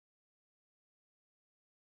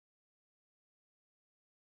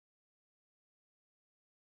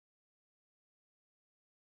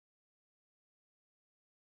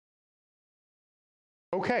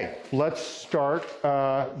Okay, let's start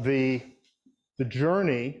the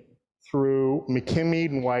journey through McKim,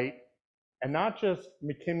 Meade and White, and not just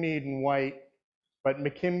McKim, Meade and White, but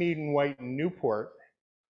McKim, Meade and White in Newport,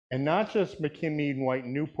 and not just McKim, Meade and White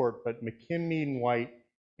in Newport, but McKim, Meade and White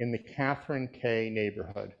in the Catherine K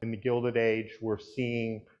neighborhood. In the Gilded Age, we're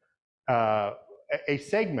seeing a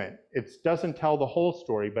segment. It doesn't tell the whole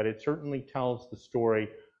story, but it certainly tells the story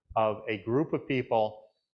of a group of people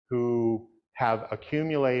who have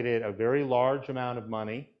accumulated a very large amount of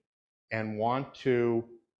money and want to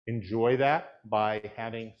enjoy that by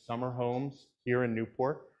having summer homes here in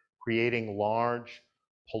Newport, creating large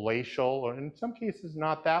palatial, or in some cases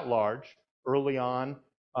not that large. Early on,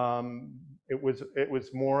 it was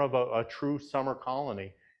more of a true summer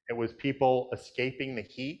colony. It was people escaping the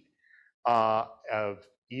heat of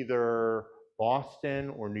either Boston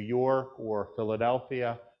or New York or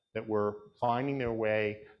Philadelphia that were finding their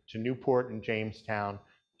way to Newport and Jamestown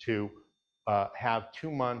to have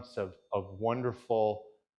 2 months of wonderful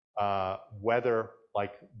weather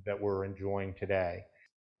like that we're enjoying today.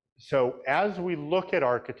 So as we look at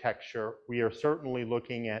architecture, we are certainly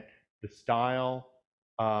looking at the style,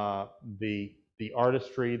 the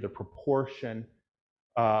artistry, the proportion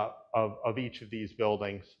of each of these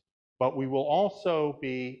buildings. But we will also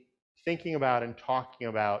be thinking about and talking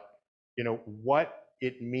about, what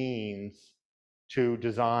it means to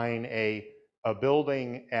design a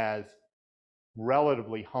building as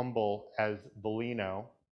relatively humble as Bellino,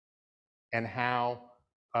 and how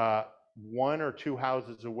 1 or 2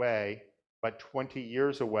 houses away, but 20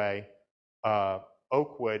 years away,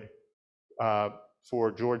 Oakwood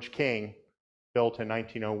for George King, built in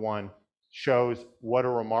 1901, shows what a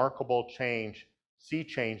remarkable sea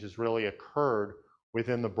change has really occurred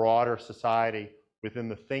within the broader society, within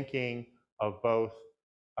the thinking of both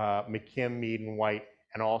McKim, Meade and White,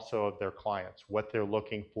 and also of their clients, what they're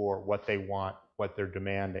looking for, what they want, what they're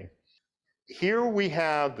demanding. Here we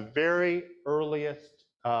have the very earliest,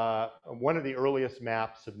 one of the earliest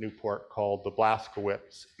maps of Newport, called the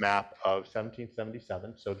Blaskowitz map of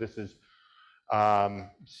 1777. So this is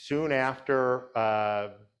soon after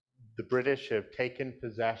the British have taken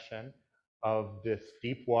possession of this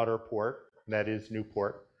deep water port that is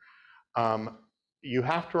Newport. You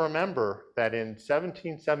have to remember that in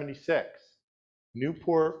 1776,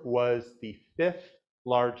 Newport was the 5th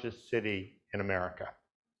largest city in America.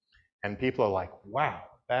 And people are like, wow,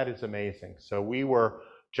 that is amazing. So we were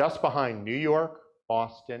just behind New York,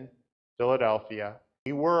 Boston, Philadelphia.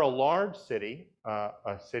 We were a large city,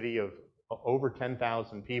 a city of over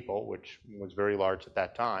 10,000 people, which was very large at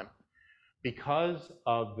that time, because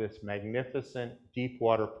of this magnificent deep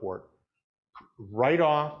water port right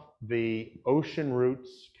off the ocean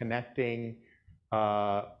routes connecting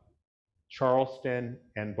Charleston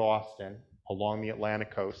and Boston along the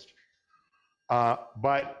Atlantic coast,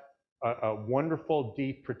 but a wonderful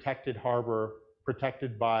deep protected harbor,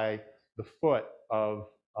 protected by the foot of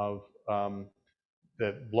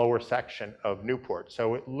the lower section of Newport.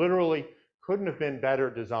 So it literally couldn't have been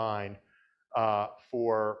better designed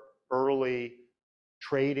for early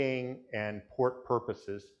trading and port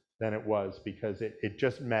purposes than it was, because it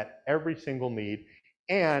just met every single need,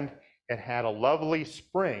 and it had a lovely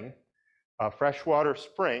spring, a freshwater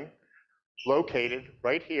spring, located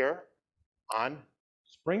right here on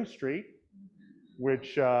Spring Street,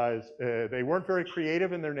 which they weren't very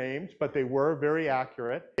creative in their names, but they were very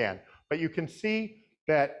accurate. But you can see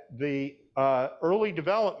that the early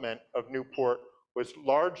development of Newport was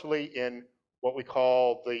largely in what we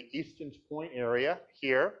call the Easton's Point area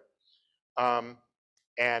here.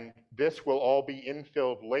 And this will all be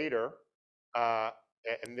infilled later.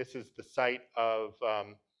 And this is the site of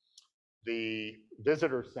the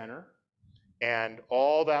visitor center, and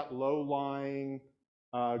all that low-lying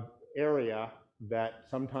area that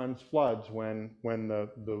sometimes floods when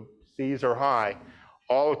the seas are high,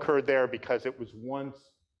 all occurred there because it was once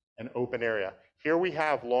an open area. Here we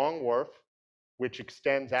have Long Wharf, which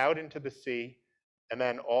extends out into the sea, and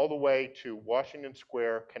then all the way to Washington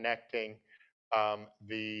Square, connecting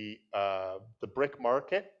the Brick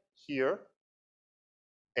Market here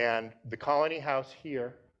and the Colony House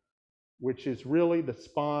here, which is really the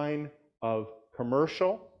spine of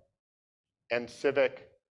commercial and civic.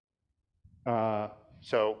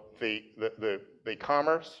 So the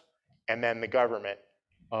commerce and then the government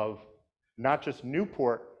of not just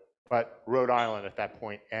Newport, but Rhode Island at that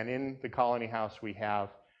point. And in the Colony House, we have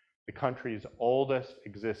the country's oldest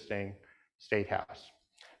existing state house.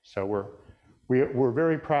 So we're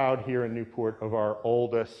very proud here in Newport of our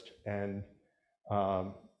oldest and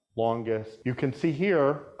longest. You can see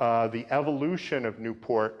here the evolution of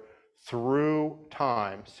Newport through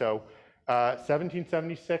time. So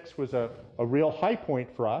 1776 was a real high point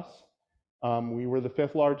for us. We were the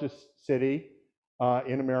 5th largest city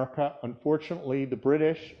in America. Unfortunately, the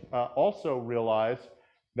British also realized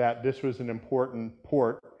that this was an important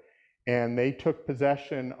port, and they took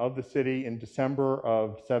possession of the city in December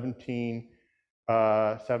of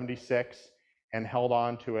 1776 and held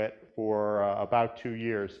on to it for about 2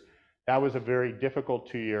 years. That was a very difficult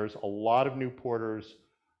 2 years. A lot of new porters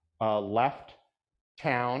left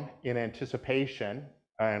town in anticipation,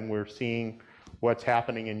 and we're seeing what's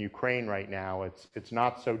happening in Ukraine right now. It's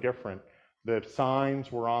not so different. The signs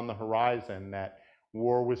were on the horizon that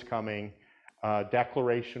war was coming.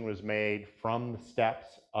 Declaration was made from the steps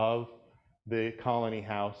of the Colony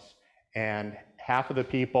House, and half of the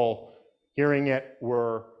people hearing it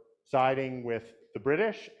were siding with the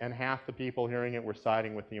British, and half the people hearing it were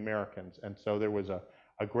siding with the Americans. And so there was a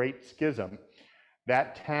great schism.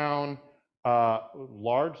 That town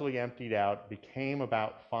largely emptied out, became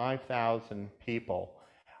about 5,000 people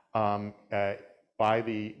by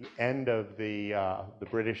the end of the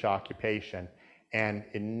British occupation, and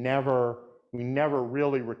we never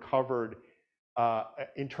really recovered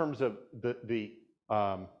in terms of the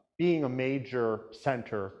being a major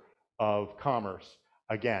center of commerce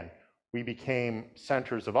again. We became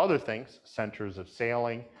centers of other things, centers of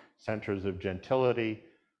sailing, centers of gentility,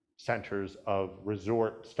 centers of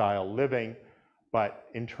resort-style living, but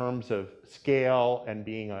in terms of scale and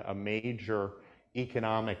being a major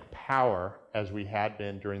economic power, as we had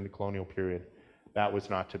been during the colonial period, that was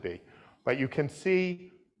not to be. But you can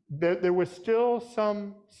see that there was still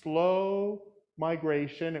some slow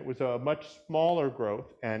migration. It was a much smaller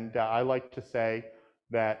growth, and I like to say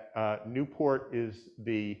that Newport is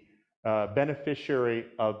the beneficiary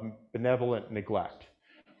of benevolent neglect.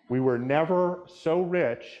 We were never so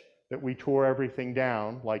rich that we tore everything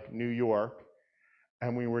down like New York,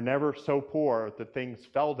 and we were never so poor that things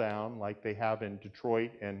fell down like they have in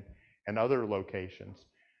Detroit and other locations.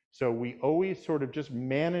 So we always sort of just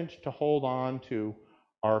managed to hold on to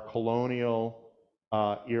our colonial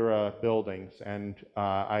era buildings. And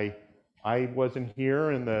I wasn't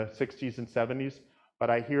here in the 60s and 70s, but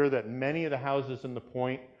I hear that many of the houses in the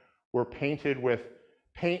Point were painted with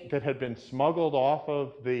paint that had been smuggled off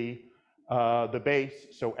of the base,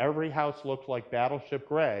 so every house looked like Battleship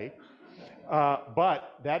Gray.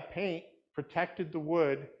 But that paint protected the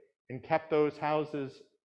wood and kept those houses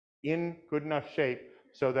in good enough shape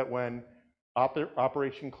so that when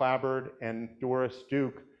Operation Clapboard and Doris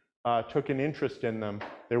Duke took an interest in them,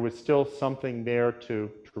 there was still something there to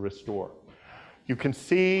restore. You can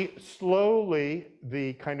see slowly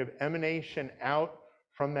the kind of emanation out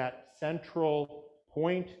from that central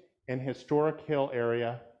Point and Historic Hill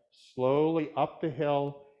area, slowly up the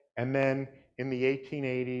hill, and then in the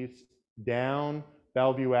 1880s, down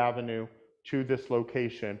Bellevue Avenue to this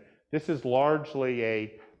location. This is largely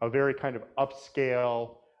a very kind of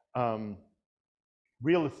upscale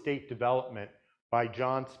real estate development by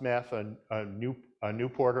John Smith, a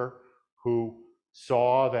Newporter, who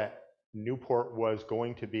saw that Newport was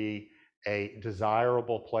going to be a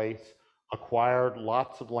desirable place, acquired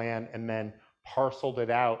lots of land, and then parceled it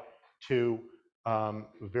out to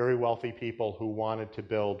very wealthy people who wanted to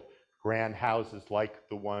build grand houses like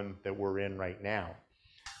the one that we're in right now.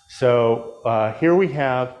 So here we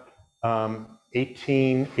have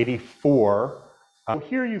 1884.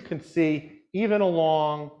 Here you can see, even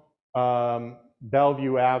along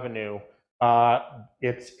Bellevue Avenue,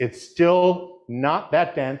 it's still not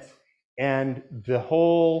that dense, and the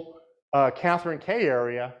whole Catherine K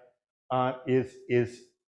area is,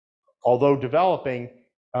 although developing,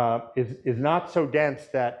 is not so dense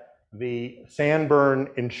that the Sanborn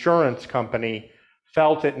Insurance Company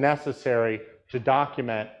felt it necessary to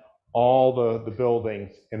document all the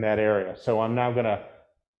buildings in that area. So I'm now going to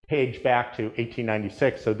page back to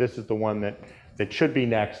 1896. So this is the one that should be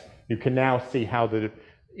next. You can now see how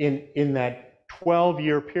in that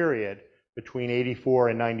 12-year period between 84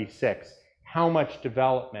 and 96, how much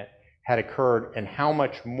development had occurred and how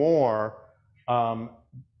much more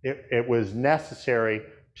it was necessary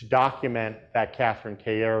to document that Catherine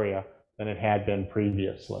K area than it had been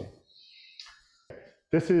previously.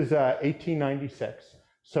 This is 1896.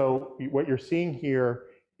 So what you're seeing here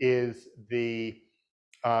is the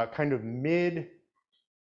kind of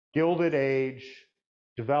mid-Gilded Age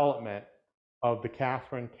development of the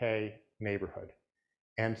Catherine K neighborhood.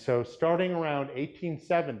 And so starting around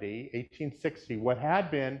 1870, 1860, what had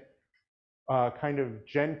been kind of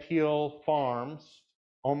genteel farms,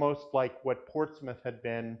 almost like what Portsmouth had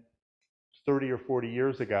been 30 or 40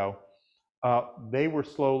 years ago, they were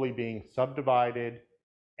slowly being subdivided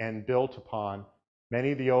and built upon.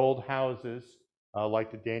 Many of the old houses,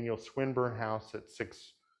 like the Daniel Swinburne house at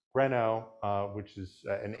 6 Greenough, which is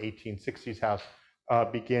an 1860s house,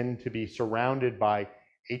 begin to be surrounded by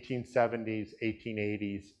 1870s,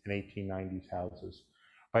 1880s, and 1890s houses.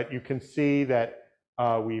 But you can see that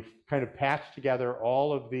we've kind of patched together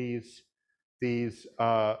all of these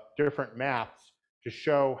different maps to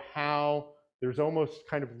show how there's almost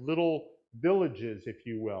kind of little villages, if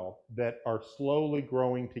you will, that are slowly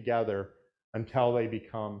growing together until they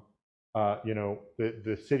become,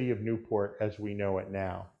 the city of Newport as we know it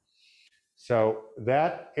now. So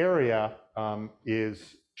that area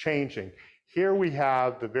is changing. Here we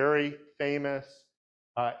have the very famous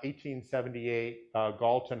 1878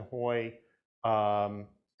 Galton Hoy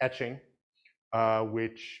etching,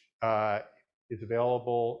 which is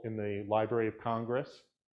available in the Library of Congress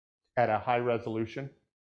at a high resolution.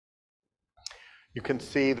 You can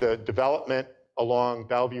see the development along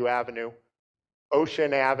Bellevue Avenue.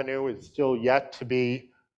 Ocean Avenue is still yet to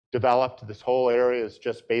be developed. This whole area is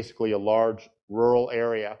just basically a large rural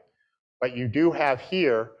area. But you do have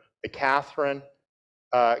here the Catherine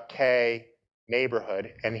K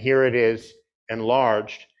neighborhood, and here it is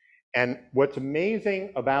enlarged. And what's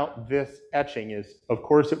amazing about this etching is, of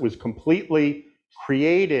course, it was completely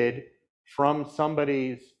created from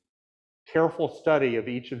somebody's careful study of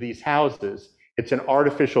each of these houses. It's an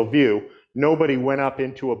artificial view. Nobody went up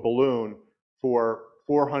into a balloon for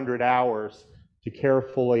 400 hours to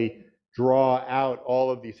carefully draw out all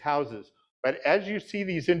of these houses. But as you see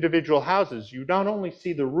these individual houses, you not only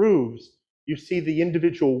see the roofs, you see the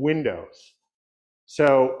individual windows.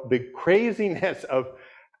 So the craziness of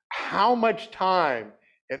how much time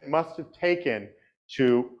it must have taken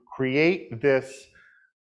to create this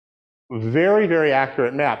very, very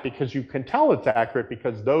accurate map, because you can tell it's accurate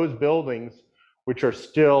because those buildings which are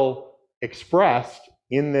still expressed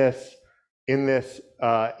in this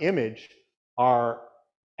image are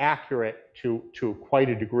accurate to quite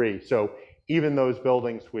a degree. So even those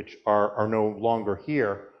buildings which are no longer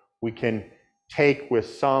here, we can take with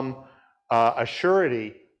some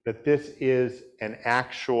assurity that this is an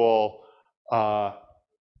actual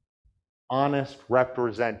honest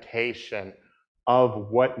representation of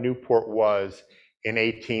what Newport was in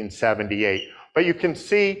 1878. But you can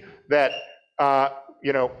see that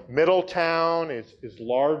Middletown is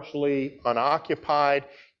largely unoccupied.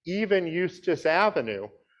 Even Eustis Avenue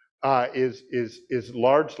is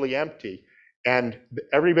largely empty, and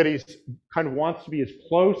everybody's kind of wants to be as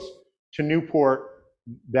close to Newport,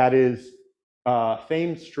 that is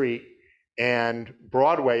Thames Street and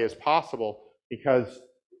Broadway, as possible, because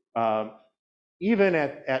even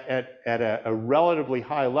at a relatively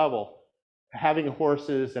high level, having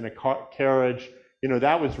horses and a carriage,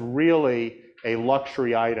 that was really a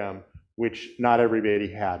luxury item which not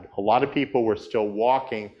everybody had. A lot of people were still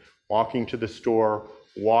walking to the store,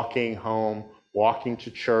 walking home, walking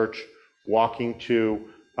to church, walking to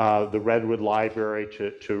the Redwood Library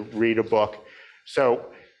to read a book.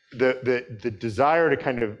 So the desire to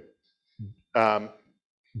kind of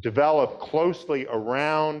develop closely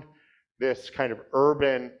around this kind of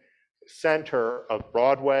urban center of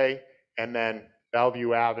Broadway and then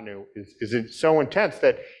Bellevue Avenue is so intense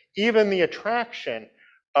that even the attraction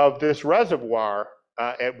of this reservoir,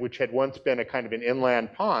 which had once been a kind of an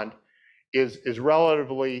inland pond, is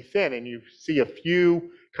relatively thin, and you see a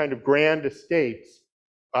few kind of grand estates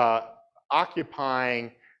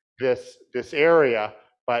occupying this area,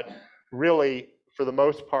 but really, for the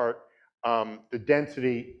most part, the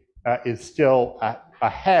density is still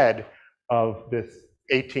ahead of this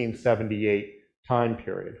 1878 time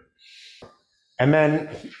period. And then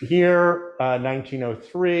here,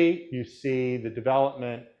 1903, you see the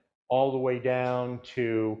development all the way down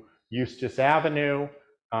to Eustis Avenue,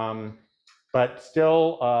 but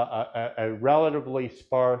still a relatively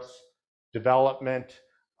sparse development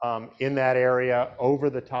in that area, over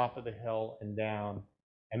the top of the hill and down.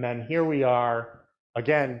 And then here we are,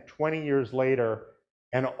 again, 20 years later,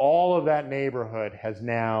 and all of that neighborhood has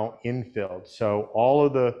now infilled. So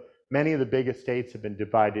many of the big estates have been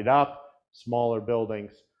divided up, smaller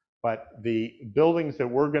buildings, but the buildings that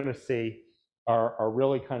we're going to see are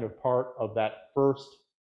really kind of part of that first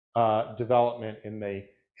development in the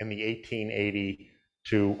 1880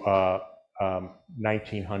 to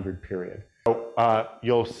 1900 period. So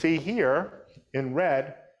you'll see here in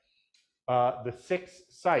red the 6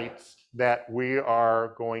 sites that we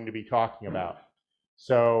are going to be talking about.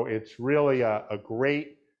 So it's really a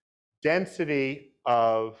great density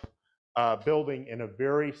of building in a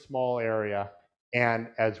very small area, and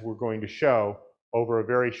as we're going to show, over a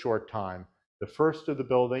very short time. The first of the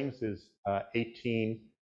buildings is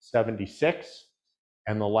 1876.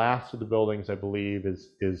 And the last of the buildings, I believe, is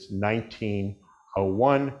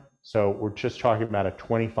 1901. So we're just talking about a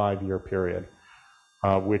 25-year period,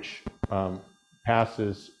 which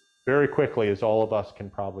passes very quickly, as all of us can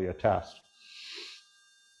probably attest.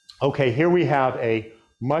 Okay, here we have a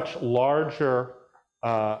much larger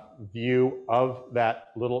view of that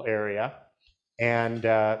little area and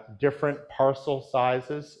different parcel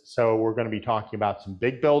sizes. So we're going to be talking about some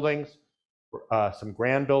big buildings, some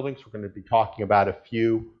grand buildings. We're going to be talking about a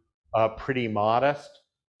few pretty modest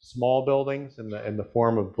small buildings in the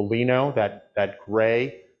form of the Lino, that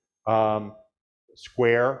gray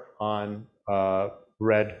square on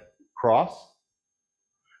red cross.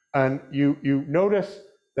 And you notice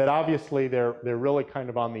that obviously they're really kind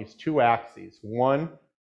of on these two axes. One,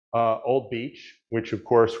 Old Beach, which of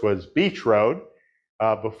course was Beach Road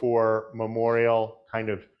before Memorial kind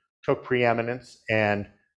of took preeminence and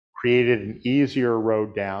created an easier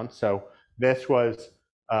road down. So this was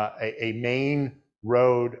a main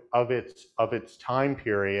road of its time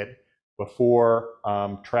period before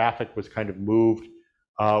traffic was kind of moved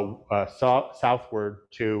southward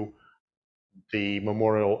to the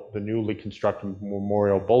newly constructed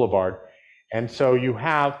Memorial Boulevard. And so you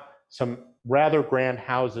have some rather grand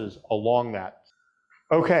houses along that.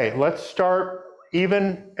 Okay, let's start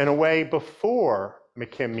even in a way before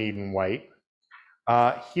McKim, Meade and White.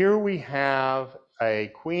 Here we have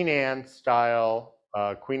a Queen Anne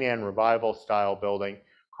Revival style building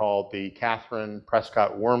called the Catherine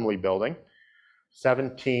Prescott Wormley Building,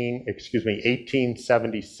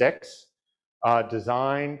 1876,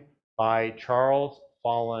 designed by Charles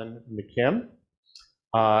Follen McKim.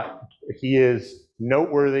 He is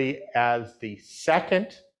noteworthy as the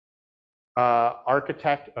second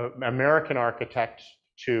American architect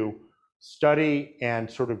to study and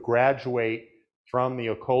sort of graduate from the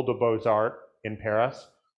École des Beaux-Arts in Paris,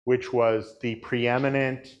 which was the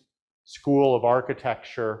preeminent school of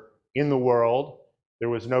architecture in the world. There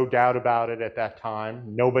was no doubt about it at that time.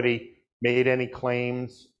 Nobody made any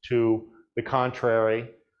claims to the contrary.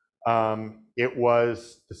 It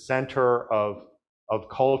was the center of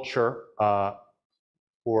culture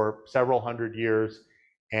for several hundred years,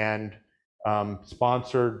 and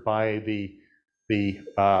sponsored by the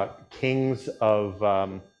kings of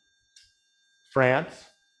France,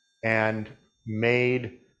 and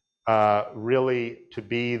made really to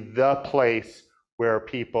be the place where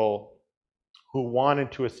people who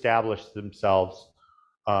wanted to establish themselves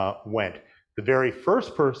went. The very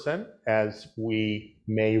first person, as we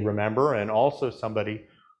may remember, and also somebody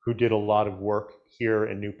who did a lot of work here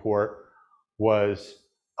in Newport, was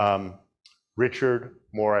Richard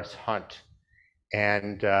Morris Hunt.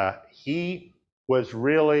 And he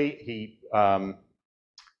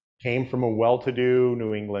came from a well-to-do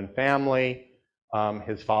New England family.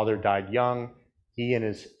 His father died young. He and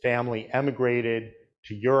his family emigrated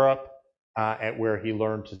to Europe, where he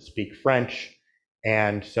learned to speak French.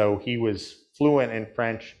 And so he was fluent in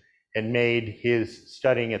French and made his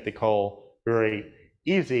studying at the École very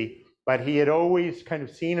easy. But he had always kind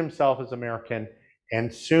of seen himself as American.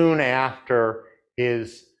 And soon after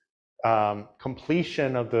his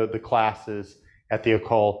completion of the classes at the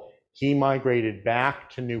École, he migrated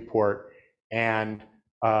back to Newport and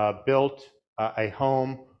built a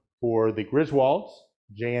home for the Griswolds,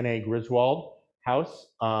 J&A Griswold House,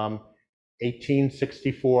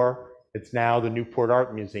 1864. It's now the Newport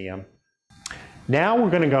Art Museum. Now we're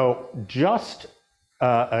going to go just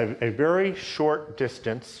a very short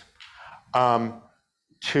distance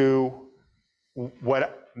to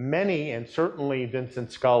what many, and certainly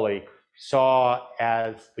Vincent Scully, saw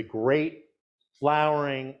as the great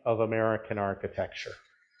flowering of American architecture.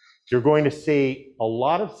 You're going to see a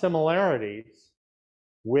lot of similarities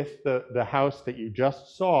with the house that you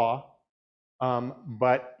just saw,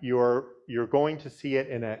 but you're going to see it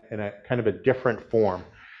in a kind of a different form.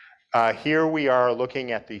 Here we are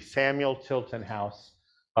looking at the Samuel Tilton House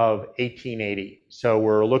of 1880. So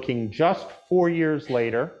we're looking just 4 years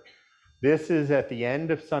later. This is at the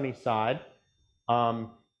end of Sunnyside.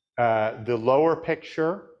 The lower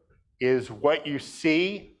picture is what you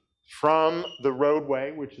see from the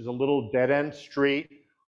roadway, which is a little dead-end street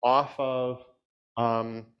off of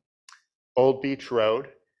Old Beach Road.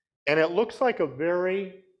 And it looks like a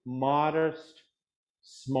very modest,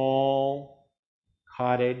 small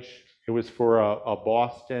cottage. It was for a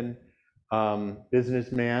Boston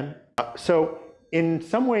businessman. So in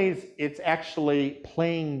some ways, it's actually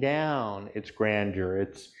playing down its grandeur.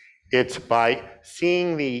 It's by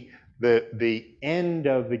seeing the end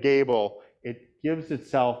of the gable, it gives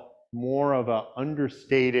itself more of an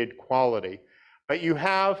understated quality. But you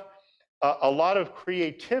have a lot of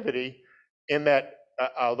creativity in that,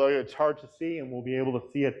 although it's hard to see, and we'll be able to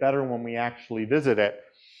see it better when we actually visit it,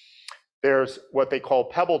 there's what they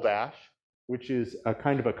call pebble dash, which is a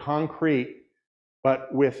kind of a concrete,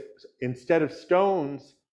 but with, instead of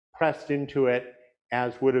stones pressed into it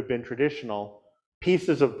as would have been traditional,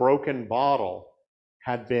 pieces of broken bottle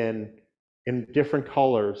had been in different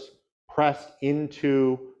colors pressed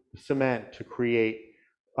into cement to create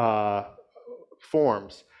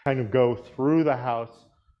forms. Kind of go through the house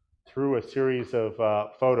through a series of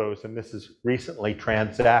photos, and this is recently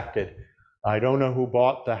transacted. I don't know who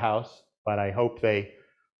bought the house, but I hope they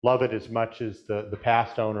love it as much as the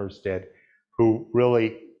past owners did, who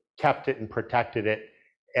really kept it and protected it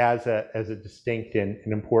as a distinct and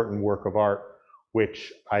an important work of art,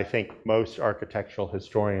 which I think most architectural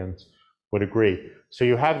historians would agree. So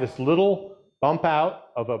you have this little bump out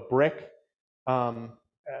of a brick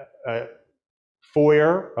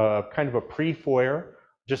foyer, kind of a pre-foyer,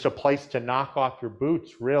 just a place to knock off your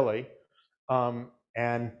boots, really. And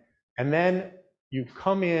then you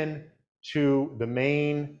come in to the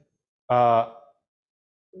main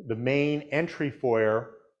entry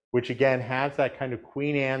foyer, which again has that kind of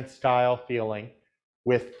Queen Anne style feeling,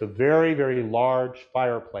 with the very, very large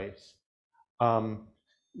fireplace,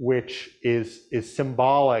 which is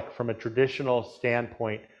symbolic from a traditional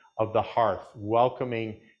standpoint of the hearth,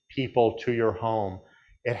 welcoming people to your home.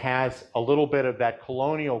 It has a little bit of that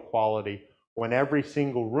colonial quality when every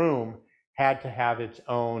single room had to have its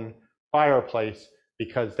own fireplace,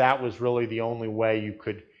 because that was really the only way you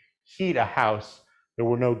could heat a house. There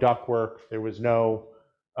were no ductwork, there was no,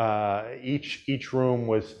 each room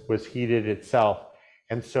was heated itself.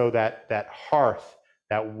 And so that hearth,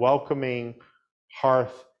 that welcoming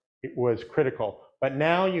hearth, it was critical. But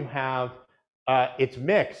now you have, it's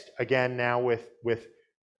mixed again now with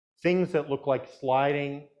things that look like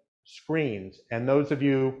sliding screens. And those of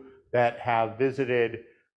you that have visited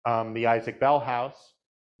the Isaac Bell House,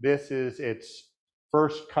 this is its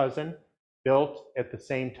first cousin, built at the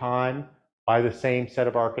same time by the same set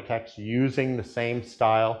of architects using the same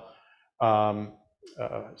style.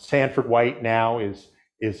 Sanford White now is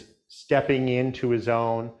stepping into his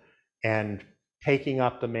own and taking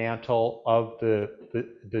up the mantle of the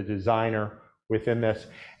designer within this.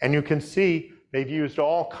 And you can see they've used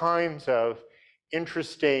all kinds of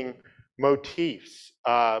interesting motifs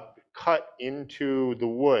cut into the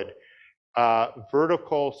wood,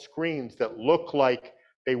 vertical screens that look like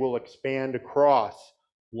they will expand across,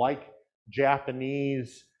 like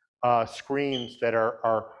Japanese screens that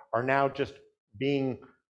are now just being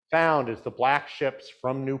found as the black ships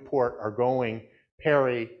from Newport are going.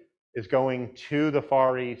 Perry is going to the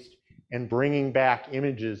Far East and bringing back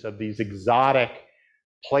images of these exotic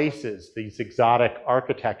places, these exotic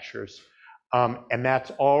architectures. And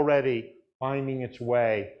that's already finding its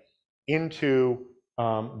way into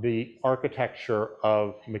the architecture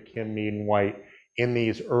of McKim, Meade and White in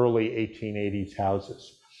these early 1880s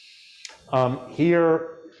houses.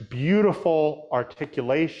 Here, beautiful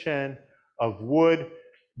articulation of wood.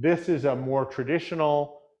 This is a more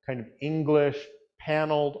traditional kind of English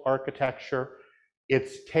paneled architecture.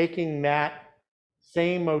 It's taking that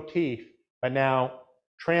same motif, but now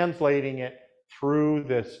translating it through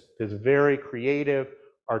this very creative,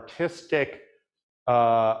 artistic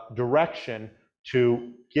direction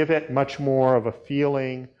to give it much more of a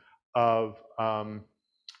feeling of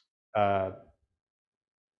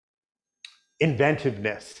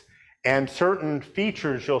inventiveness. And certain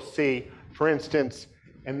features you'll see, for instance,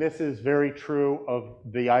 and this is very true of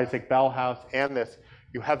the Isaac Bell House and this,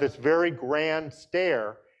 you have this very grand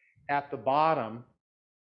stair at the bottom,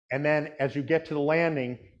 and then as you get to the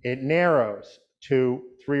landing, it narrows to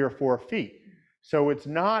 3 or 4 feet. So it's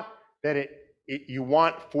not that you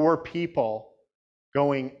want 4 people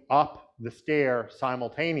going up the stair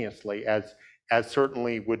simultaneously, as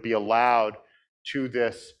certainly would be allowed to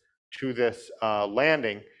this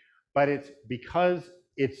landing, but it's because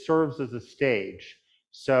it serves as a stage.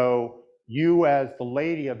 So you, as the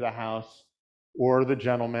lady of the house or the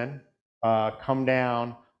gentleman, come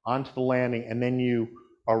down onto the landing, and then you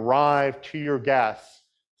arrive to your guests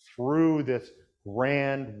through this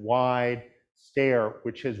grand, wide stair,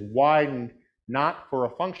 which has widened not for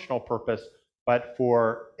a functional purpose, but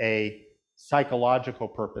for a psychological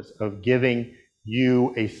purpose of giving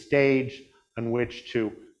you a stage on which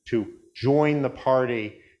to join the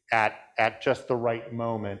party at just the right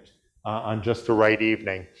moment, on just the right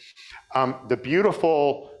evening. The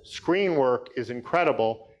beautiful screen work is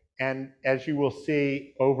incredible, and as you will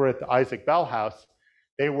see over at the Isaac Bell House,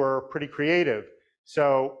 they were pretty creative.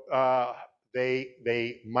 So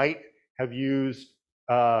they might have used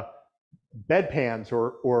bedpans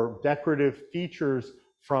or decorative features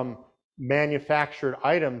from manufactured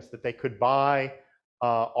items that they could buy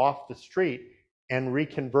off the street and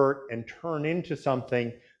reconvert and turn into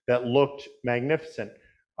something that looked magnificent.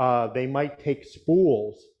 They might take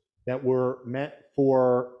spools that were meant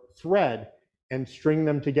for thread and string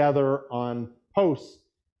them together on posts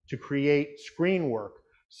to create screen work.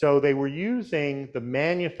 So they were using the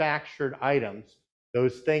manufactured items,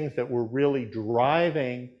 those things that were really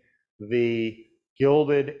driving the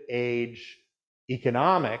Gilded Age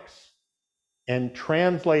economics, and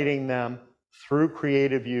translating them through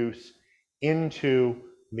creative use into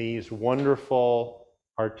these wonderful,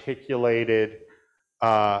 articulated,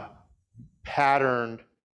 patterned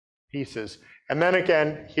pieces. And then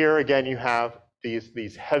again, here again, you have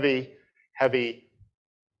these heavy,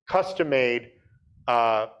 custom-made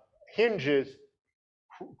hinges,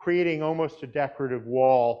 creating almost a decorative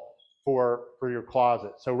wall for your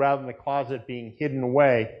closet. So rather than the closet being hidden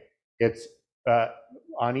away, it's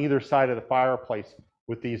on either side of the fireplace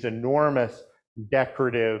with these enormous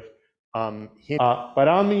decorative hinges. But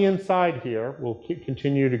on the inside here, we'll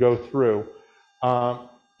continue to go through.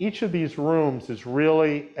 Each of these rooms is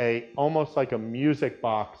really almost like a music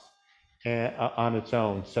box on its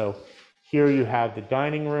own. So here you have the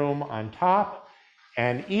dining room on top,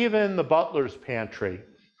 and even the butler's pantry,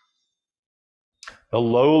 the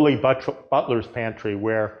lowly butler's pantry,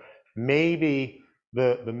 where maybe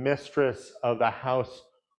the mistress of the house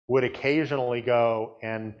would occasionally go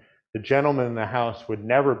and the gentleman in the house would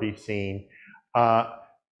never be seen.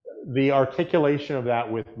 The articulation of that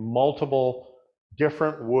with multiple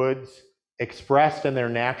different woods expressed in their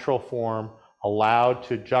natural form, allowed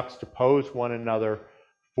to juxtapose one another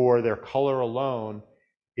for their color alone,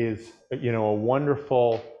 is, you know, a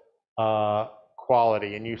wonderful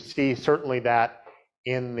quality. And you see certainly that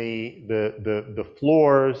in the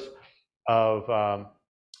floors of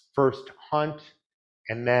first Hunt,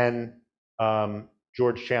 and then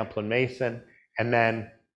George Champlin Mason, and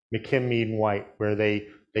then McKim, Meade and White, where they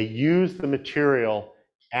use the material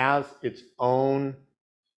as its own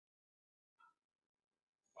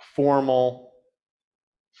formal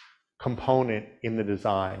component in the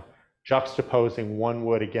design, juxtaposing one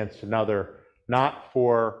wood against another, not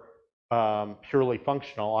for purely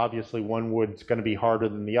functional. Obviously, one wood's going to be harder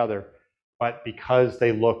than the other, but because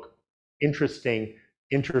they look interesting,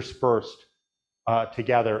 interspersed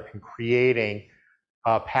together, and creating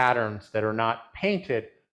patterns that are not painted,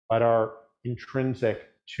 but are intrinsic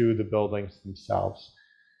to the buildings themselves.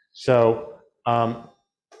 So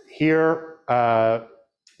here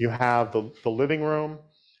you have the living room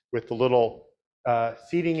with the little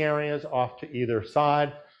seating areas off to either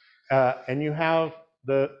side, and you have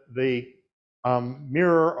the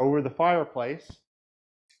mirror over the fireplace,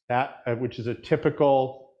 that which is a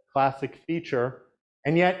typical classic feature,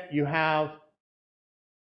 and yet you have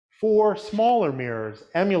 4 smaller mirrors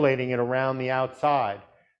emulating it around the outside.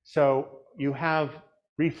 So you have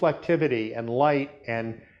reflectivity and light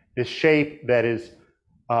and this shape that is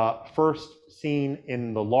first seen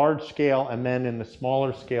in the large scale and then in the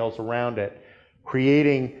smaller scales around it,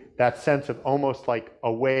 creating that sense of almost like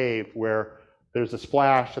a wave where there's a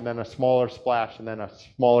splash and then a smaller splash and then a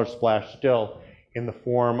smaller splash still in the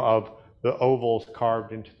form of the ovals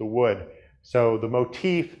carved into the wood. So the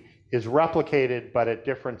motif is replicated, but at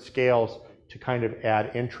different scales to kind of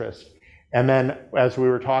add interest. And then as we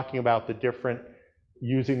were talking about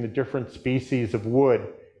using the different species of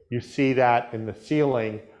wood, you see that in the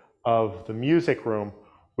ceiling of the music room,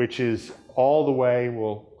 which is all the way,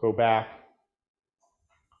 we'll go back.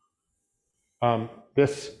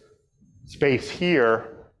 This space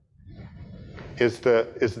here is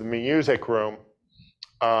the music room,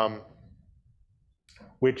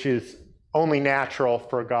 which is only natural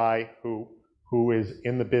for a guy who is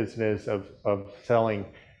in the business of selling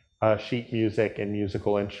sheet music and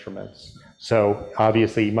musical instruments. So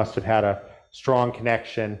obviously he must have had a strong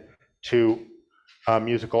connection to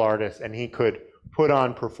musical artists, and he could put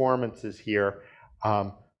on performances here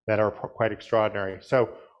that are quite extraordinary. So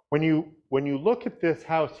when you look at this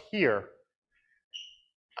house here,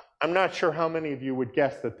 I'm not sure how many of you would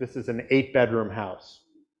guess that this is an 8-bedroom house.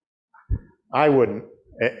 I wouldn't.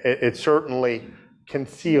 It certainly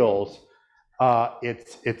conceals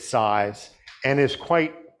its size and is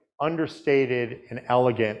quite understated and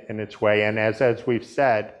elegant in its way, and as we've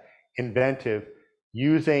said, inventive,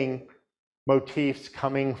 using motifs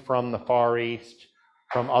coming from the Far East,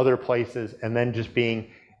 from other places, and then just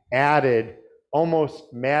being added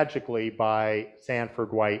almost magically by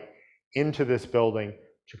Sanford White into this building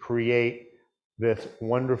to create this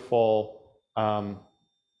wonderful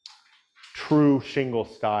true shingle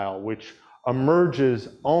style, which emerges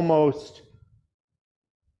almost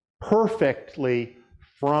perfectly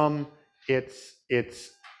from its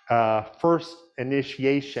first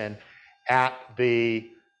initiation at the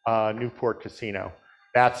Newport Casino.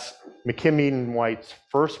 That's McKim, Meade and White's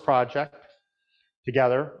first project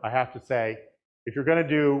together. I have to say, if you're going to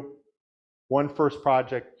do one first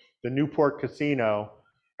project, the Newport Casino,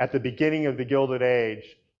 at the beginning of the Gilded Age,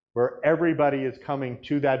 where everybody is coming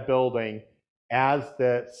to that building as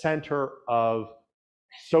the center of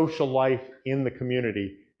social life in the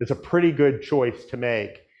community, is a pretty good choice to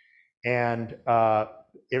make. And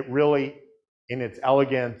it really, in its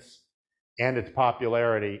elegance and its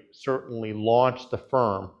popularity, certainly launched the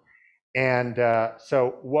firm. And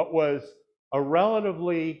so what was a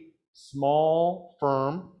relatively small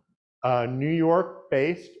firm, New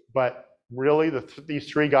York-based, but really these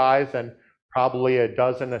three guys and probably a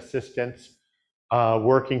dozen assistants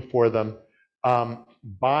working for them.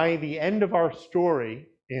 By the end of our story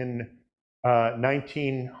in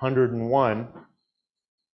 1901,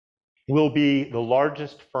 will be the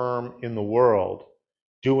largest firm in the world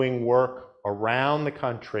doing work around the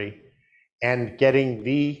country and getting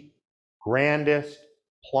the grandest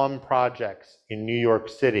plum projects in New York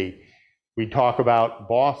City. We talk about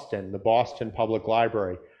Boston, the Boston Public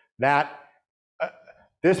Library.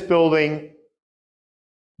 This building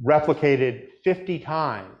replicated 50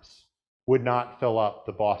 times would not fill up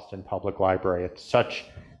the Boston Public Library. It's such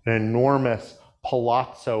an enormous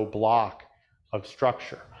palazzo block of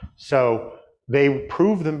structure. So they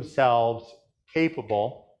proved themselves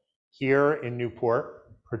capable here in Newport,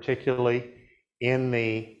 particularly in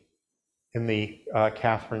the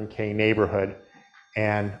Catherine K neighborhood,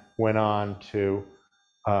 and went on to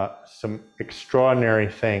some extraordinary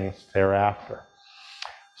things thereafter.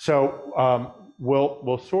 So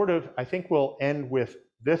we'll sort of, I think we'll end with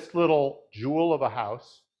this little jewel of a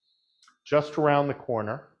house just around the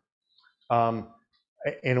corner.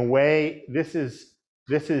 In a way, this is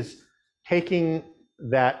taking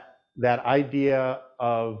that idea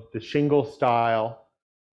of the shingle style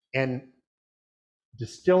and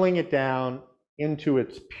distilling it down into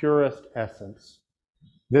its purest essence.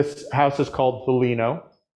 This house is called Villino,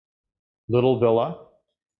 Little Villa,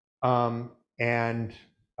 and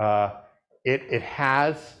it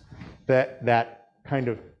has that kind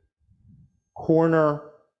of corner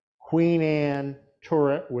Queen Anne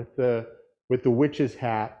turret with the witch's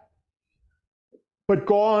hat. But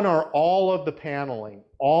gone are all of the paneling,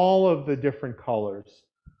 all of the different colors,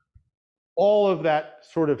 all of that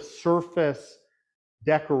sort of surface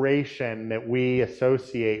decoration that we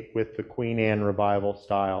associate with the Queen Anne Revival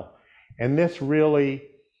style. And this really,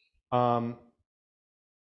 in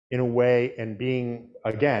a way, and being,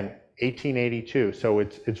 again, 1882, so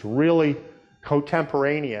it's really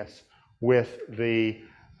contemporaneous with the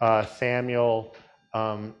Samuel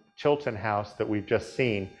Chilton house that we've just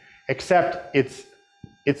seen, except it's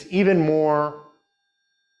even more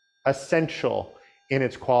essential in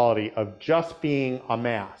its quality of just being a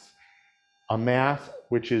mass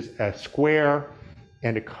which is a square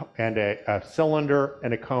and a cylinder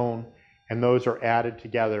and a cone, and those are added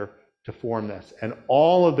together to form this. And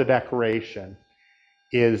all of the decoration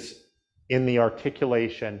is in the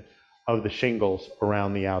articulation of the shingles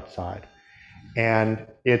around the outside. And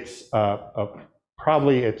it's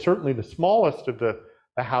it's certainly the smallest of the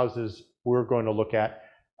houses we're going to look at.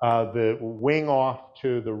 The wing off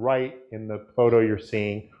to the right in the photo you're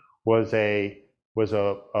seeing was a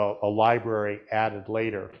library added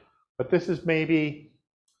later. But this is maybe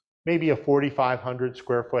a 4,500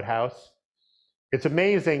 square foot house. It's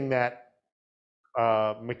amazing that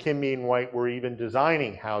McKim, Meade and White were even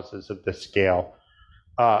designing houses of this scale.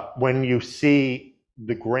 When you see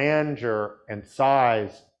the grandeur and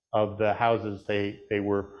size of the houses they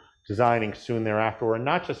were designing soon thereafter, and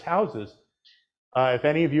not just houses. If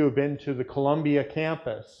any of you have been to the Columbia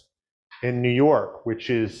campus in New York, which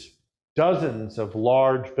is dozens of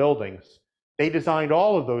large buildings, they designed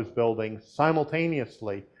all of those buildings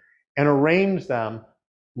simultaneously and arranged them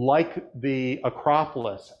like the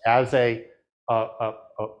Acropolis as a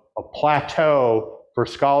plateau for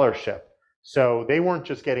scholarship. So they weren't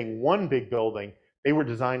just getting one big building, they were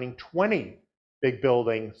designing 20 big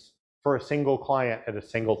buildings for a single client at a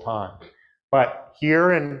single time. But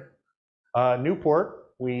here in Newport,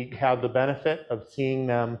 we have the benefit of seeing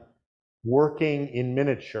them working in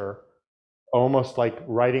miniature, almost like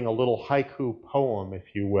writing a little haiku poem,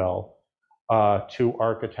 if you will, to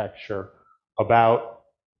architecture about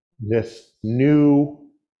this new,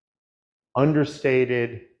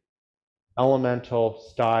 understated, elemental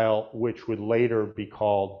style, which would later be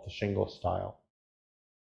called the shingle style.